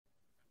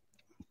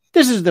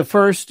This is the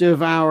first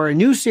of our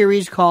new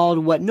series called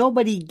What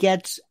Nobody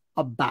Gets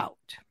About.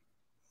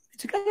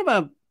 It's kind of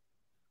a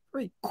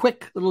very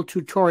quick little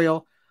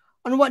tutorial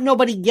on what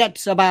nobody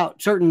gets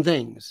about certain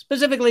things,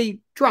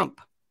 specifically Trump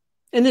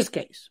in this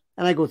case.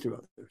 And I go through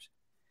others.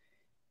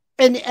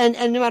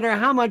 And no matter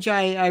how much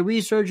I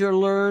research or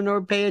learn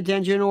or pay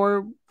attention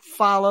or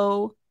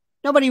follow,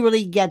 nobody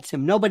really gets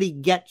him. Nobody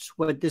gets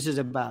what this is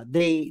about.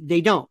 They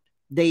don't.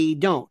 They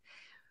don't.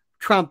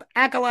 Trump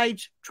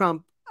acolytes,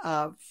 Trump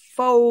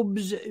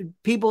phobes,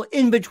 people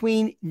in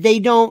between, they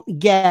don't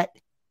get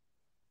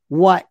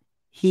what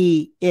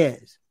he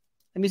is.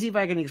 Let me see if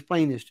I can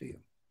explain this to you.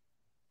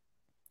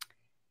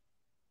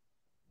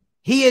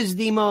 He is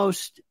the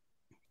most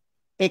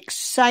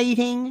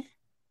exciting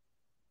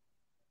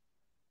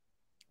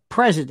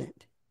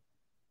president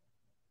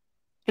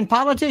and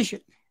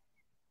politician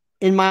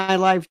in my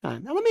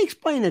lifetime. Now, let me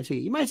explain it to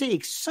you. You might say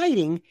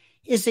exciting.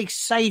 Is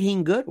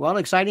exciting good? Well,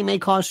 exciting may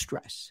cause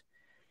stress.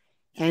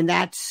 And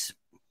that's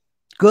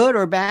good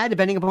or bad,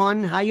 depending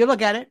upon how you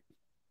look at it.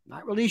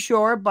 Not really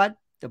sure, but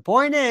the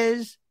point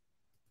is,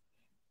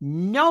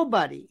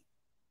 nobody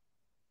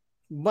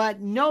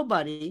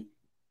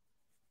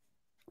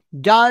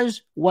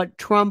does what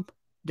Trump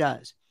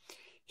does.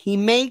 He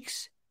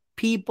makes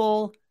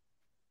people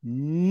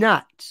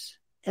nuts.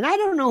 And I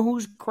don't know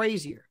who's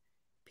crazier,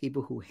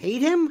 people who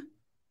hate him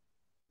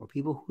or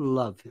people who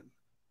love him.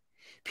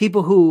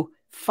 People who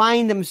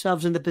find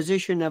themselves in the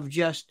position of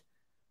just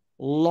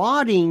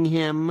lauding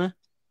him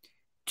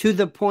to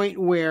the point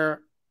where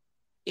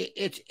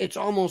it's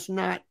almost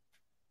not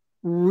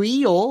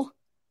real.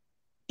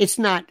 It's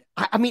not.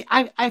 I mean,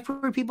 I've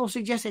heard people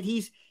suggest that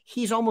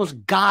he's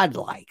almost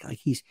godlike, like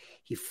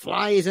he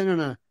flies in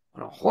on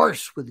a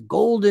horse with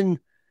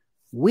golden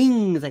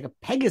wings, like a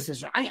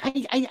Pegasus.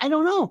 I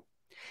don't know.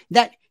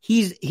 That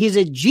he's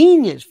a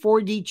genius,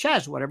 4D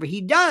chess. Whatever he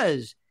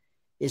does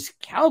is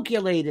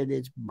calculated.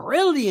 It's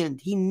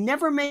brilliant. He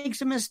never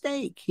makes a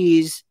mistake.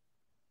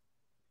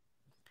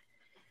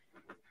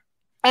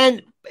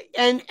 And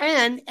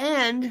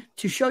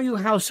to show you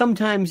how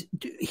sometimes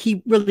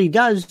he really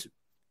does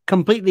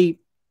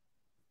completely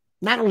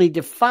not only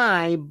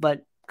defy,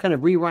 but kind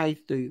of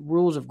rewrite the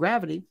rules of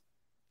gravity.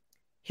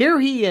 Here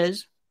he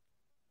is.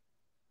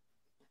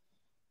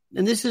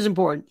 And this is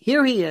important.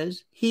 Here he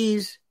is.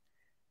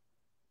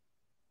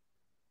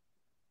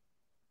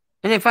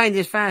 And I find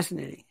this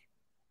fascinating.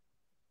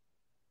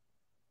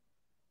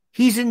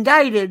 He's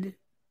indicted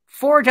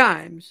 4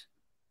 times.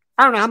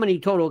 I don't know how many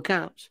total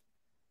counts.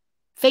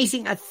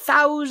 Facing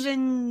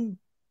 1,000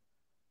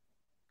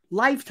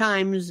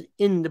 lifetimes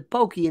in the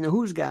pokey, in the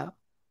hoosgow.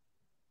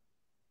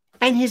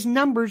 And his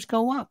numbers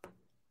go up.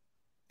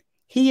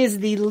 He is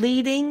the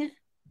leading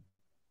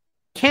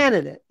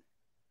candidate.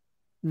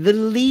 The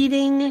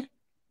leading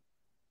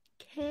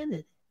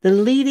candidate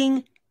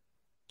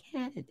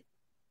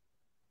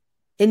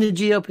in the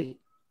GOP.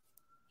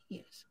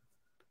 Yes.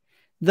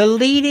 The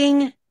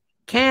leading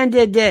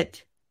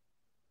candidate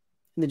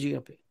in the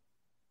GOP.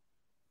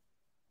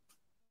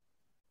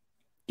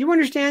 Do you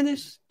understand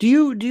this? Do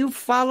you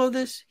follow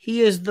this?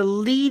 He is the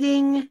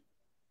leading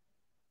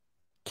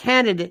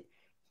candidate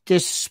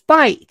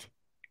despite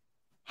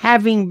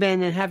having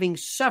been and having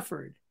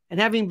suffered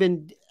and having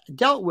been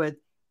dealt with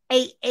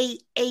I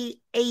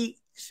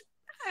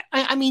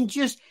mean,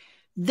 just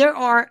there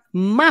are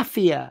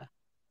mafia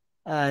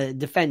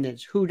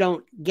defendants who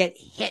don't get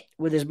hit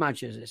with as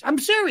much as this. I'm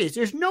serious.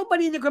 There's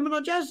nobody in the criminal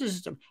justice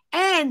system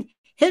and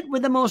hit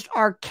with the most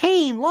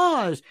arcane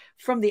laws,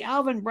 from the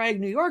Alvin Bragg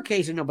New York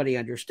case that nobody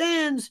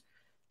understands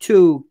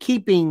to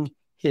keeping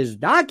his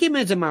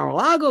documents in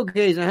Mar-a-Lago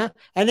case. And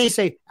they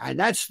say,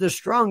 that's the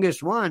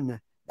strongest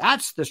one.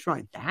 That's the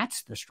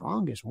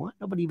strongest one.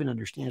 Nobody even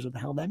understands what the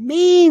hell that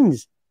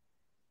means.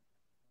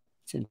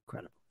 It's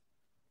incredible.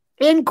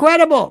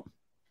 Incredible.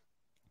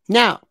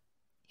 Now,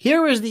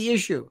 here is the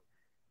issue.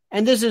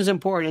 And this is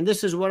important. And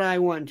this is what I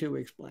want to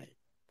explain.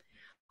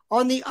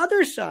 On the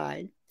other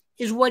side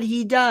is what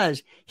he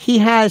does.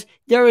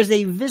 There is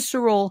a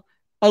visceral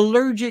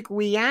allergic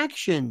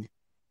reaction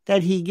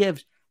that he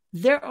gives.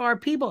 There are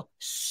people,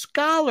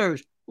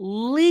 scholars,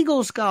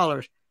 legal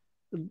scholars,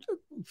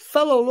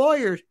 fellow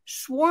lawyers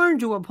sworn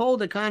to uphold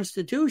the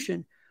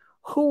Constitution,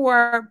 who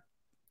are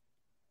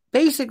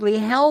basically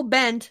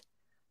hell-bent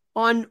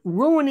on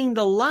ruining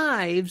the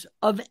lives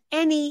of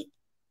any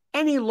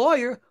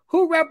lawyer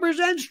who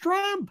represents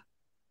Trump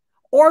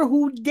or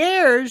who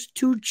dares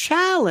to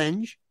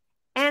challenge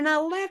an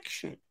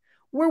election,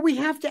 where we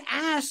have to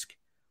ask,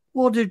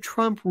 well, did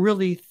Trump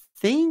really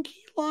think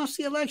he lost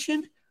the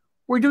election?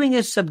 We're doing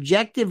a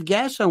subjective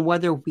guess on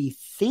whether we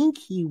think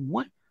he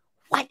won.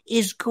 What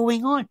is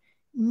going on?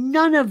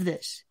 None of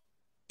this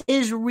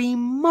is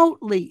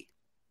remotely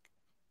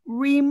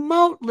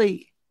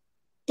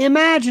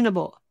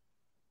imaginable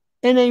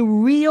in a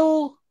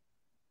real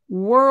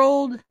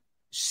world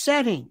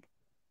setting.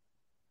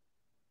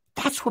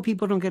 That's what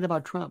people don't get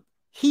about Trump.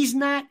 He's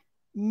not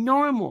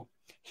normal.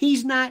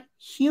 He's not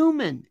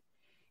human.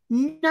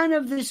 None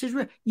of this is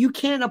real. You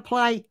can't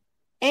apply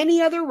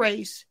any other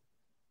race,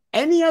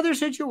 any other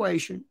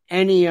situation,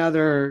 any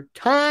other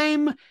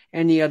time,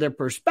 any other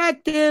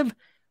perspective,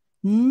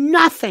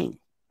 nothing.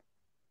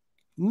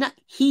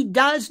 He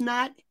has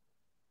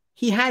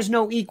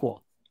no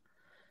equal.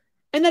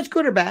 And that's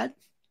good or bad,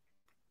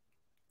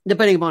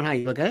 depending upon how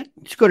you look at it.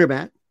 It's good or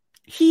bad.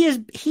 He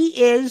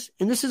is,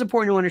 and this is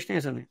important to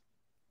understand something.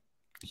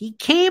 He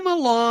came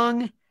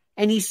along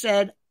and he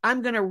said,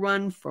 I'm going to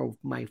run for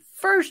my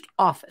first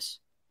office.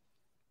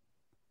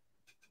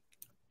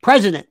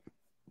 President,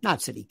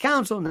 not city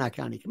council, not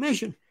county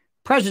commission,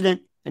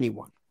 president, and he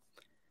won.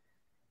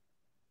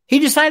 He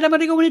decided, I'm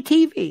going to go into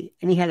TV.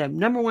 And he had a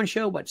number one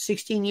show,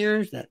 16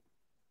 years, that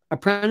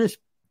Apprentice.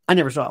 I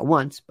never saw it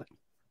once, but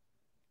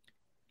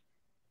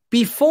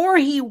before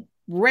he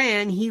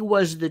ran, he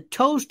was the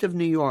toast of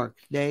New York.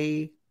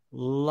 They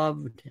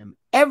loved him.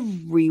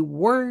 Every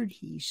word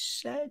he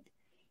said,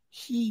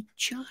 he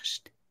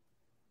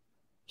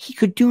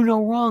could do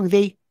no wrong.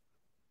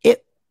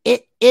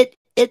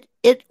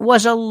 It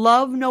was a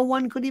love no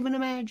one could even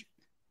imagine.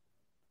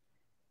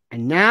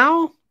 And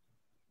now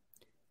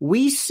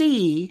we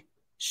see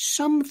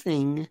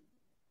something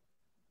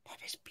that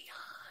is beyond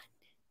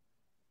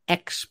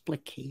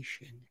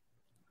explication.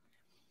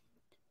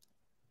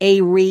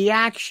 A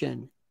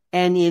reaction,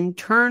 an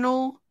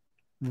internal,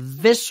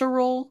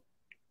 visceral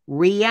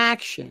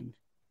reaction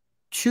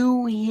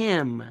to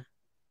him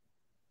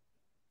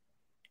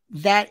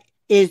that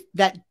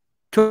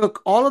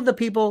took all of the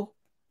people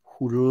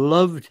who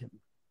loved him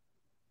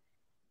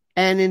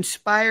and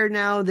inspired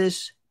now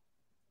this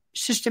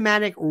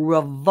systematic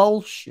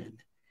revulsion.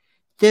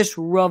 This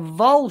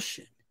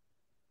revulsion.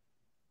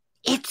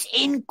 It's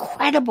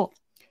incredible.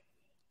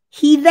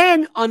 He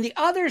then, on the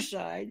other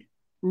side,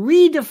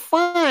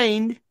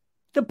 redefined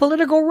the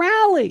political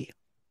rally.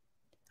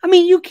 I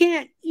mean, you've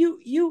got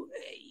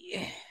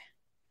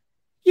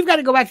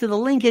to go back to the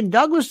Lincoln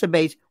Douglas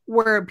debates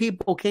where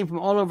people came from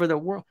all over the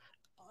world,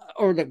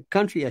 or the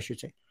country, I should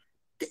say.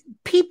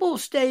 People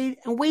stayed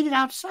and waited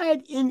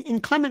outside in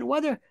inclement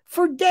weather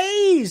for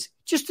days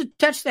just to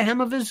touch the hem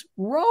of his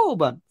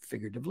robe,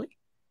 figuratively.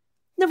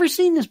 Never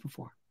seen this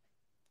before.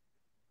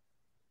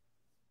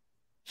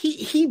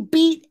 He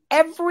beat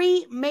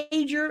every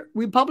major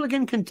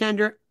Republican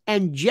contender,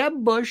 and Jeb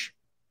Bush,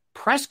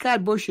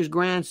 Prescott Bush's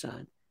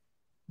grandson,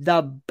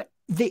 the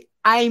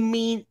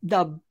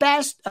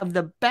best of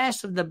the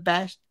best of the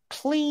best,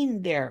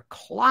 cleaned their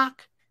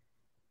clock.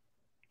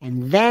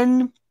 And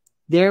then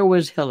there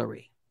was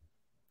Hillary.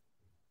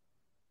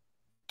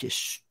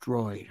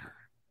 Destroyed her.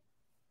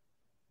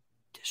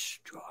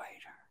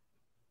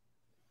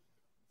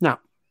 Now,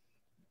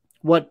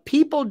 what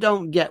people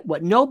don't get,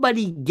 what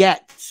nobody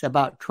gets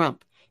about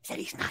Trump, is that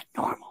he's not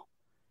normal.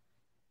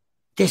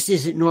 This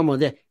isn't normal.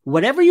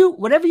 Whatever you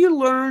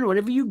learn,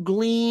 whatever you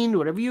glean,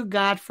 whatever you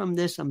got from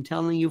this, I'm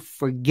telling you,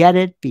 forget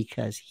it,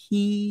 because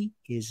he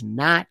is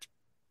not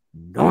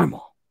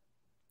normal.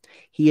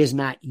 He is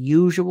not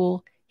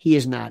usual. He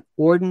is not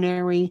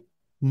ordinary.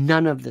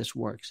 None of this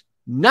works.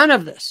 None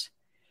of this.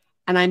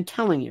 And I'm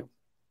telling you,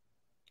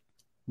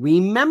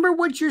 remember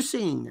what you're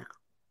seeing now.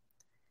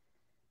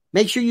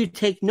 Make sure you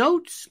take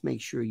notes.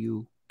 Make sure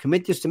you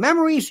commit this to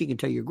memory so you can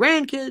tell your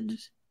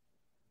grandkids,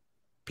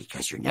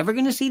 because you're never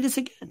going to see this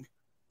again.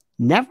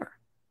 Never.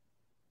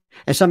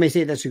 And some may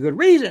say that's a good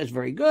reason. That's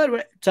very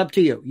good. It's up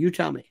to you. You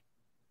tell me.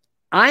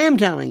 I am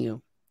telling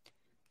you,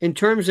 in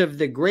terms of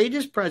the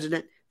greatest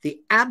president, the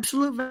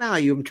absolute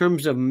value in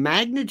terms of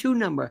magnitude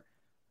number,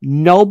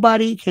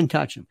 nobody can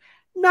touch him.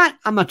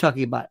 I'm not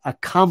talking about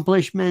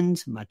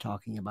accomplishments. I'm not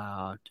talking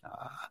about,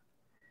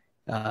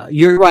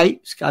 you're right.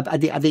 I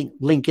think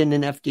Lincoln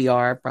and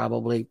FDR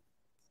probably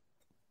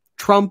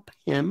trump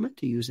him,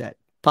 to use that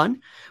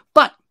pun.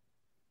 But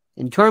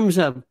in terms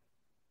of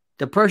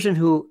the person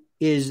who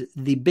is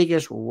the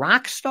biggest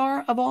rock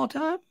star of all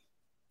time,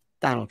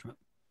 Donald Trump.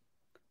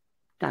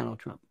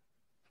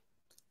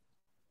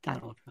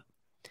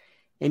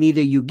 And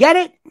either you get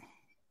it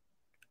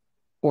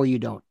or you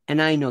don't.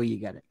 And I know you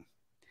get it.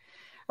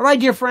 All right,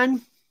 dear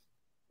friend,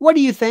 what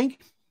do you think?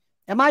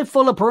 Am I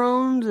full of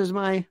prunes, as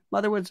my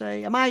mother would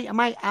say? Am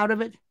I out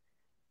of it?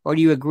 Or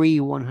do you agree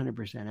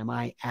 100%? Am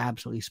I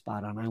absolutely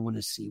spot on? I want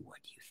to see what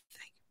you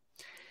think.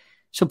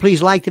 So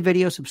please like the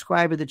video,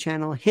 subscribe to the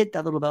channel, hit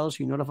that little bell so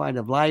you're notified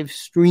of live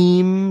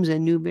streams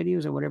and new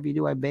videos, and whatever you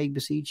do, I beg,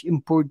 beseech,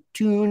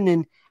 importune,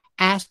 and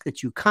ask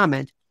that you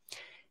comment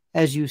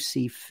as you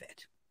see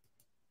fit.